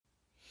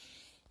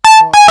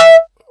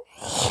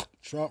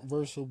Trump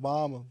versus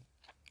Obama.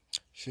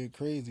 Shit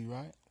crazy,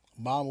 right?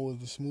 Obama was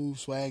the smooth,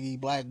 swaggy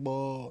black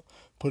ball,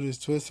 put his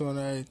twist on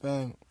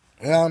everything.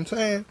 You know what I'm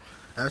saying?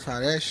 That's how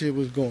that shit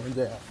was going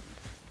down.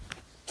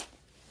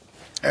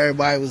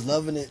 Everybody was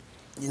loving it.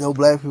 You know,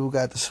 black people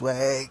got the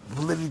swag,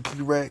 politically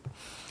correct,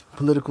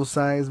 political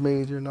science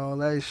major and all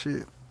that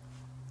shit.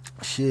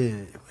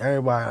 Shit,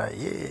 everybody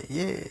like,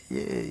 yeah.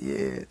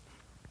 You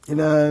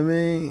know what I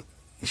mean?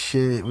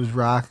 Shit was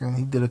rocking.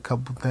 He did a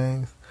couple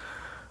things.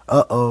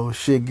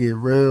 Shit get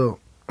real.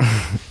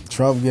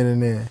 Trump get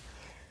in there.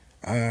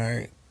 All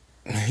right.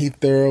 He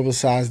thorough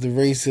besides the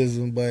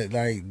racism, but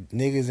like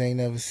niggas ain't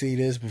never see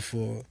this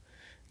before.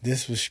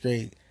 This was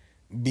straight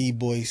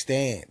B-boy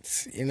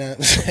stance. You know what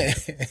I'm saying?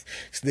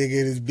 This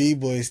nigga in his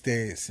B-boy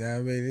stance. You know what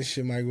I mean? This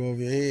shit might go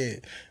over your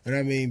head. When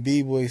I mean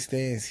B-boy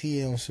stance,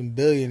 he on some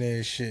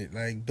billionaire shit.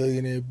 Like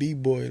billionaire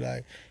B-boy.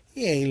 Like,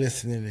 he ain't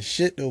listening to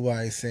shit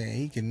nobody's saying.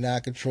 He can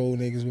not control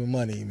niggas with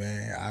money,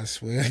 man. I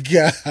swear to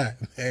God,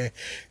 man.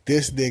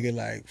 This nigga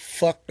like,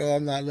 fuck no,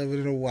 I'm not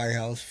living in the White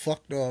House.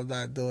 Fuck no, I'm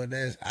not doing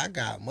this. I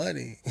got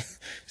money.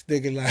 This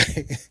nigga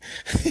like,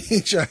 he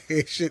trying to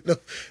hear shit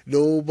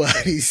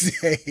nobody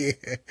saying.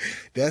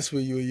 That's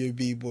where you and your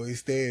B-boy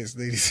stands,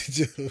 ladies and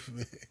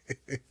gentlemen.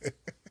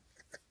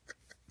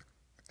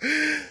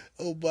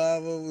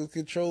 Obama was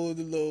controlled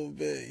a little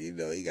bit. You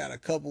know, he got a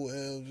couple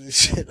M's and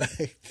shit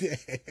like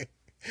that.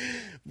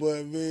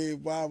 But man,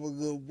 Obama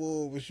good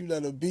boy, but you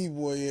not a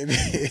B-boy in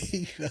there.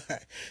 He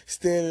like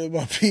standing in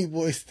my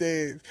B-boy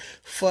stance.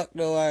 Fuck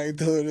no, I ain't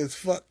doing this.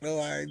 Fuck no,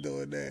 I ain't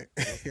doing that.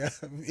 You know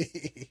what I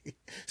mean?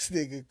 This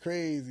nigga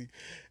crazy.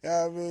 You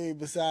know what I mean?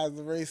 Besides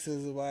the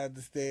racism, I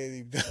understand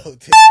him though.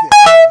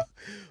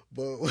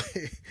 But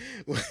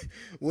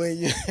when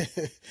you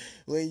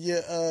when you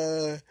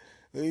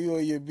when you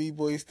on your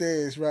B-boy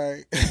stance,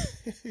 right?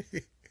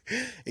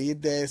 And your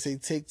dad say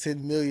take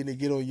 10 million to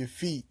get on your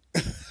feet.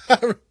 I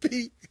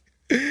repeat.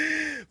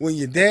 When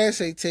your dad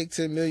say take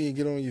 10 million,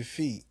 get on your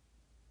feet.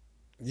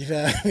 You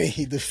know what I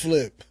mean? The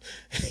flip.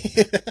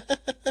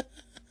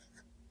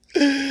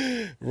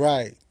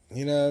 Right.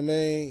 You know what I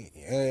mean?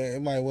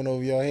 It might went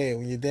over your head.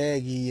 When your dad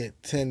give you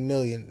 10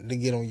 million to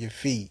get on your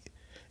feet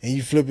and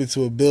you flip it to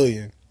 $1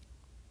 billion,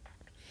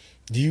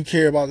 do you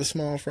care about the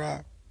small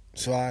fry?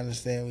 So I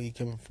understand where you're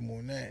coming from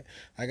on that.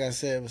 Like I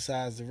said,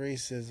 besides the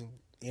racism,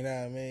 you know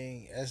what I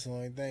mean? That's the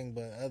only thing.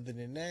 But other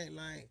than that,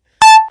 like,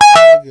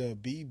 nigga a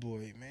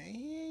B-boy, man.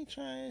 He ain't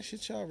trying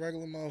shit y'all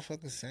regular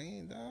motherfuckers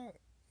saying, dog.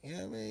 You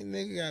know what I mean?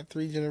 Nigga got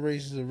 3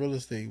 generations of real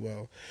estate.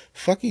 Well,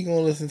 fuck you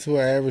gonna listen to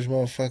an average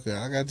motherfucker.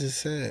 Like I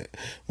just said,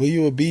 when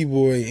you a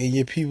B-boy and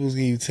your peoples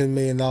give you $10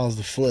 million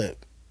to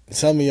flip,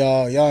 some of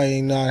y'all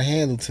ain't know how to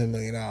handle $10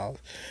 million.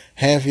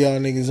 Half of y'all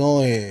niggas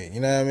on here, you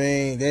know what I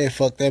mean? They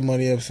fuck that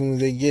money up as soon as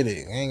they get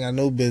it. They ain't got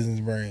no business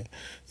brain.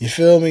 You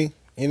feel me?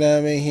 You know what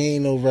I mean? He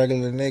ain't no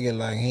regular nigga.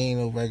 Like, he ain't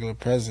no regular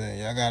president.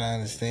 Y'all gotta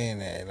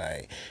understand that.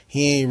 Like,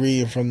 he ain't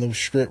reading from no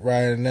script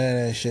writer, none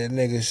of that shit.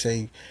 Niggas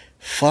say,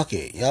 fuck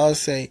it. Y'all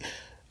say,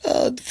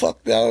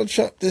 fuck Donald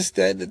Trump, this,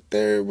 that, and the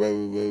third.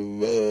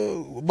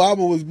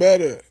 Obama was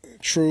better.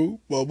 True.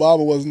 But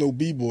Obama wasn't no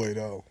B-boy,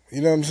 though.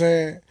 You know what I'm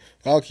saying?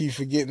 Y'all keep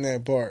forgetting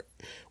that part.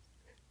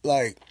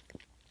 Like,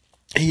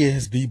 he in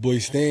his B-boy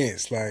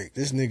stance. Like,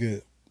 this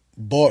nigga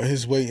bought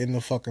his way in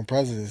the fucking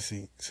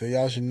presidency. So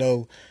y'all should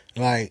know,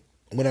 like,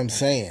 what I'm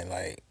saying.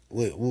 Like,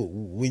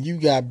 when you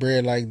got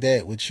bread like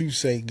that, what you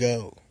say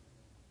go.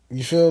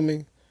 You feel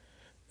me?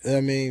 I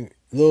mean,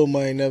 little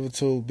money never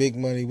told big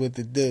money what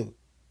to do.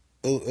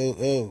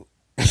 Oh.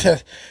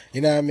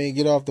 You know what I mean?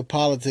 Get off the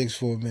politics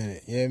for a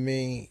minute. You know what I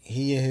mean?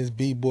 He in his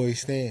B-boy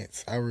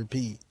stance. I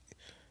repeat.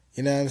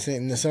 You know what I'm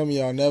saying? Now, some of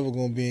y'all never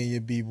gonna be in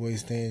your B-boy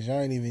stance.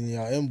 Y'all ain't even in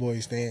y'all M-boy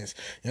stance.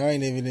 Y'all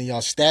ain't even in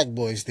y'all stack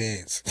boy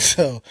stance.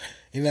 So,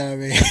 you know what I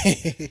mean?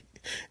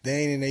 They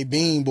ain't in a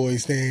bean boy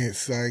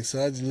stance. Like,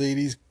 so I just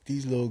leave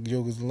these little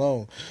jokers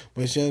alone.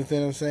 But you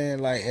understand what I'm saying?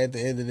 Like, at the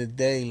end of the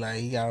day, like,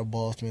 he got a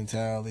boss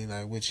mentality,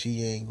 like, which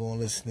he ain't gonna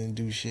listen and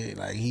do shit.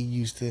 Like, he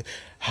used to,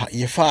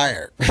 you're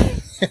fired. You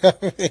know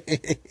what I mean?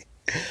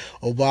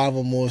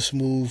 Obama more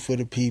smooth for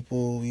the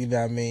people. You know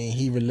what I mean?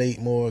 He relate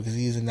more because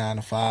he's a 9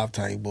 to 5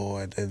 type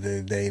boy at the end of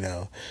the day,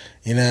 though.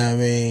 You know what I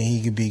mean?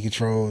 He could be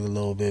controlled a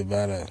little bit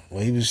better.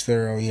 Well, he was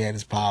thorough. He had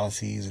his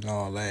policies and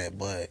all that,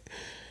 but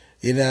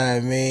you know what I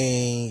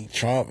mean?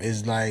 Trump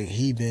is like,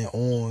 he been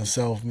on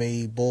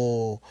self-made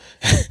bull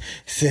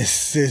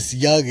since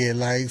youngin',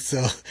 like,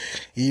 so,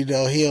 you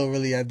know, he don't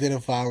really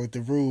identify with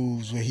the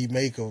rules when he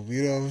make them,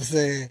 you know what I'm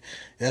saying?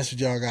 That's what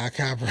y'all gotta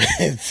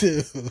comprehend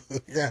too. You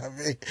know what I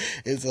mean?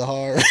 It's a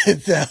hard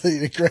mentality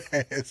to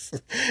grasp.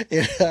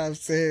 You know what I'm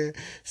saying?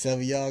 Some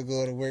of y'all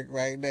going to work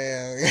right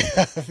now, you know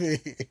what I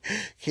mean?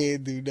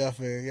 Can't do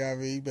nothing, you know what I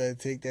mean? You better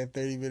take that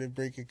 30-minute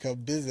break and come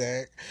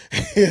Bizac.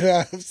 You know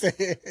what I'm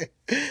saying?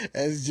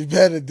 That's what you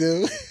better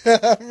do.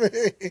 I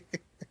mean,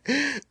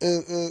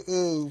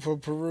 from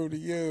Peru to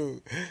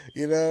you.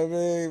 You know what I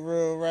mean?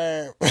 Real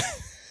rap.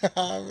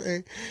 I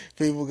mean,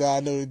 people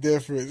gotta know the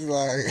difference.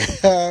 Like,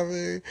 I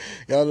mean,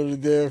 y'all know the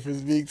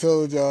difference. Meek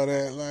told y'all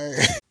that.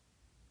 Like,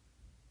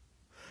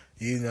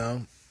 You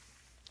know,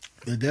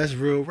 but that's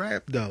real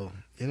rap though.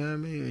 You know what I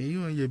mean?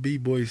 You on your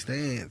b-boy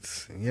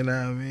stance. You know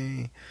what I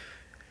mean?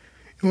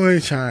 You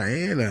ain't trying to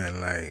hear nothing.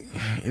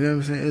 Like, you know what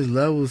I'm saying? There's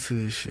levels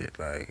to this shit.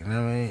 Like, you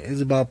know what I mean? It's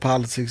about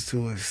politics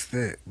to an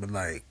extent. But,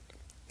 like,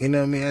 you know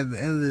what I mean? At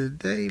the end of the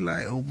day,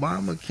 like,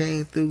 Obama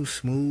came through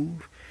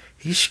smooth.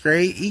 He's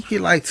straight. He get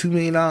like $2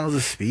 million a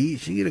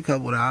speech. He get a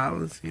couple of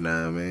dollars. You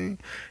know what I mean?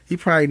 He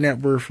probably net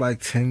worth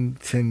like 10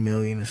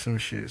 million or some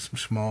shit, some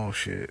small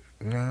shit.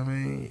 You know what I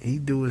mean? He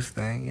do his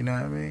thing. You know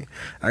what I mean?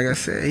 Like I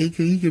said, he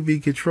could be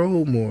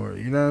controlled more.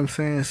 You know what I'm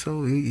saying?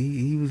 So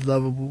he was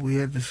lovable. He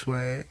had the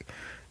swag.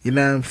 You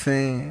know what I'm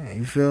saying?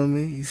 You feel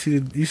me? You see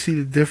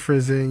the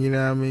difference in, you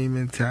know what I mean,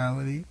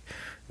 mentality.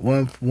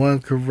 One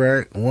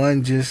correct,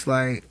 one just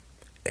like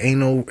ain't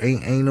no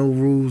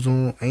rules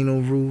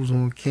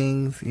on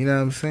kings. You know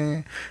what I'm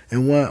saying?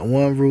 And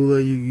one ruler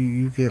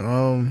you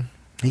can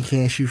he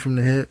can't shoot from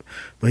the hip,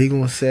 but he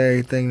gonna say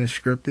everything that's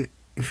scripted.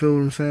 You feel what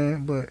I'm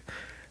saying? But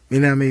you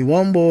know what I mean?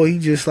 One boy he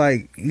just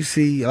like you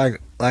see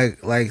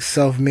like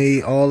self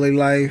made all their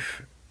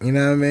life. You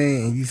know what I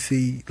mean? And you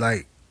see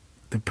like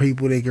the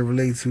people they can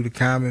relate to, the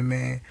common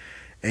man,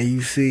 and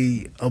you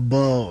see a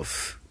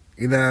boss.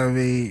 You know what I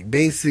mean?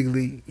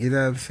 Basically, you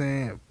know what I'm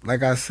saying?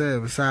 Like I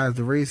said, besides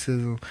the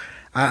racism,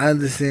 I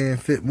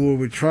understand fit more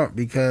with Trump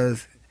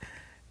because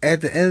at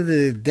the end of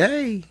the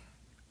day,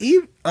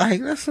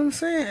 like that's what I'm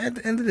saying. At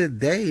the end of the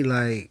day,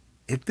 like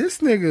if this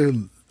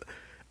nigga,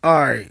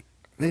 all right,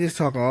 niggas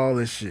talking all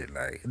this shit,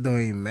 like it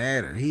don't even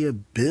matter. He a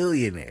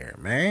billionaire,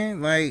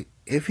 man. Like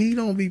if he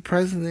don't be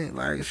president,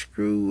 like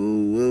screw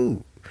woo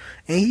woo.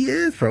 And he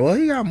is pro. Well,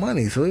 he got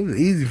money, so it was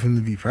easy for him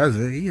to be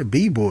president. He a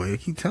b-boy. I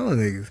keep telling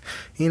niggas.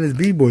 He in his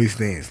b-boy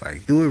stance.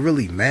 Like, do it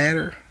really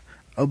matter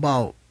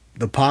about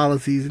the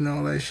policies and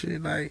all that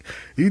shit? Like,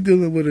 you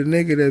dealing with a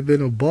nigga that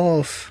been a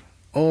boss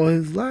all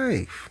his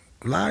life.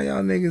 A lot of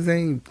y'all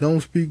niggas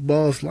don't speak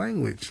boss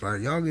language.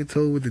 Like, y'all get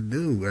told what to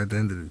do at the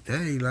end of the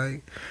day.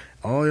 Like,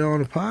 all y'all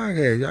on the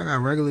podcast, y'all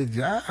got regular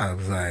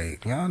jobs.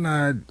 Like, y'all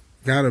not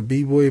got a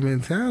b-boy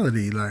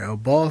mentality, like a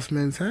boss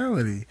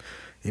mentality.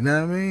 You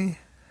know what I mean?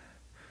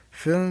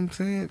 Feel what I'm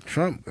saying?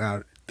 Trump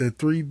got the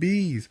three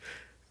B's.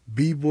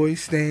 B-boy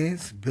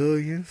stance,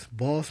 billions,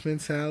 boss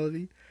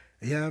mentality.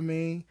 You know what I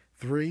mean?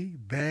 Three,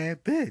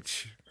 bad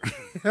bitch.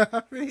 You know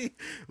what I mean?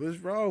 What's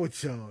wrong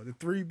with y'all? The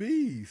three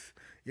B's.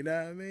 You know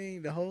what I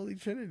mean? The Holy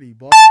Trinity.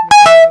 Boss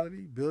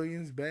mentality,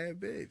 billions,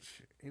 bad bitch.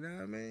 You know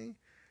what I mean?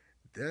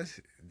 That's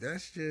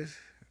just,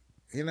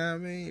 you know what I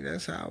mean?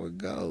 That's how it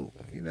go.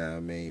 You know what I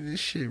mean? This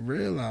shit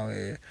real out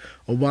here.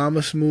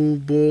 Obama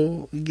smooth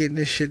bull. He getting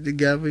this shit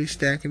together. He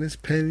stacking his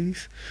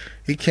pennies.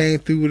 He came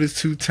through with his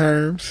 2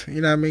 terms. You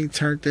know what I mean?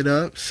 Turned it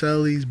up.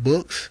 Sell these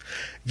books.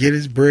 Get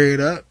his bread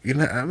up. You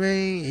know what I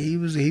mean? He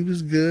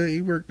was good.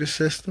 He worked the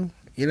system.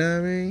 You know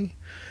what I mean?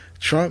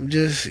 Trump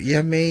just, yeah,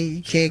 I mean,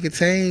 you can't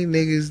contain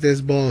niggas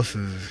that's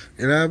bosses.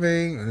 You know what I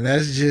mean? And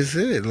that's just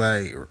it.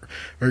 Like,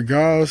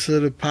 regardless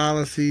of the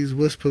policies,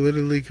 what's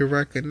politically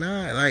correct or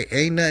not, like,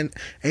 ain't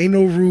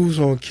no rules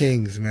on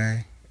kings,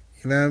 man.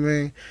 You know what I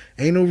mean?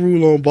 Ain't no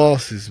rule on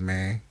bosses,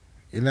 man.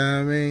 You know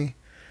what I mean?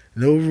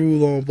 No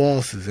rule on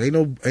bosses. Ain't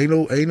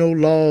no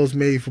laws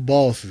made for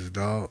bosses,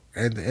 dog.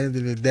 At the end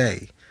of the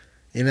day,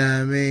 you know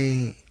what I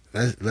mean?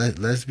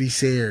 Let's be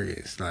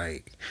serious.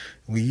 Like,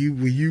 when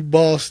you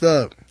bossed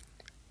up,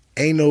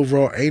 ain't no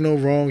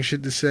wrong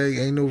shit to say,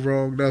 ain't no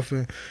wrong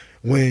nothing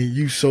when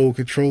you sole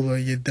controller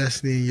of your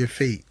destiny and your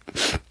fate.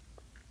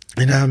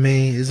 You know what I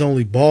mean? It's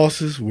only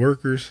bosses,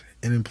 workers,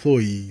 and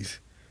employees.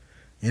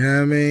 You know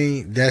what I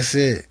mean? That's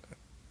it.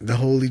 The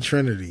Holy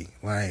Trinity.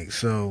 Like,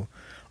 so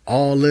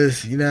all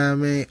this, you know what I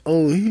mean?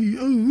 Oh,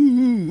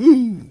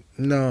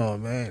 no,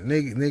 man.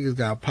 Niggas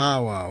got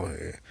power out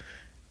here.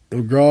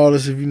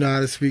 Regardless if you know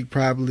how to speak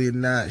properly or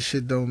not,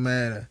 shit don't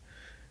matter.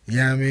 You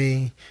know what I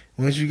mean?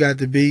 Once you got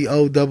the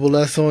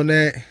BOSS on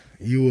that,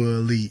 you were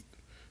elite.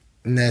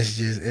 And that's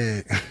just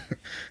it.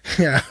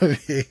 You know what I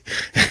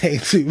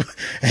mean?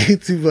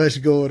 Ain't too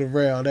much going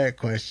around that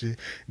question.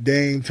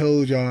 Dame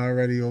told y'all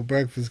already on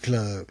Breakfast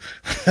Club.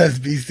 Let's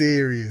be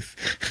serious.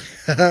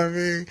 You know what I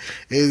mean?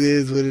 It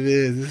is what it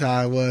is. This is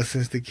how it was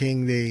since the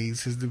King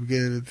days, since the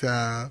beginning of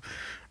time.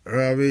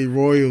 I mean,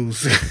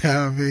 Royals.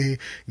 I mean,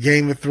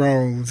 Game of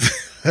Thrones.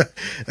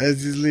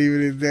 Let's just leave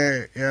it at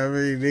that. You know what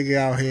I mean? Nigga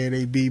out here,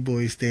 they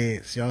B-boy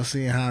stance. Y'all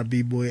seeing how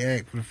B-boy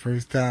act for the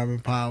first time in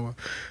power.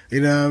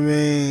 You know what I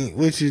mean?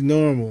 Which is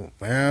normal.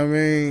 You know what I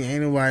mean?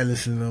 Ain't nobody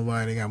listening to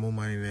nobody. They got more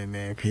money than that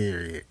man,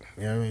 period.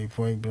 You know what I mean?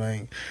 Point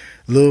blank.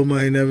 Little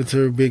money never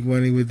turned big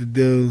money with the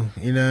dude.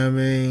 You know what I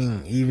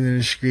mean? Even in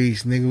the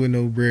streets, nigga with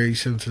no bread, you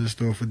send him to the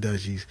store for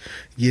Dutchies.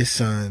 Get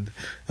sunned.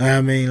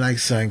 I mean, like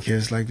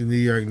Sunkiss, like the New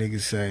York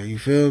niggas say. You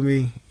feel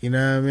me? You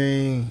know what I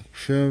mean?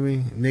 Feel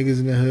me? Niggas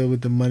in the hood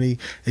with the money,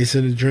 they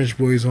send the drench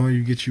boys on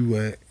you, get you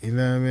wet. You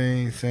know what I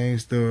mean? Same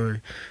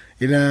story.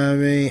 You know what I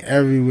mean?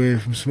 Everywhere,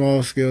 from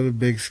small scale to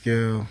big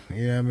scale.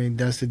 You know what I mean?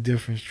 That's the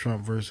difference,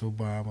 Trump versus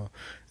Obama.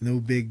 No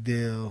big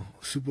deal.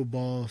 Super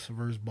boss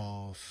versus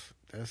boss.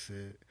 That's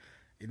it.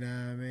 You know what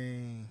I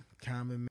mean? Common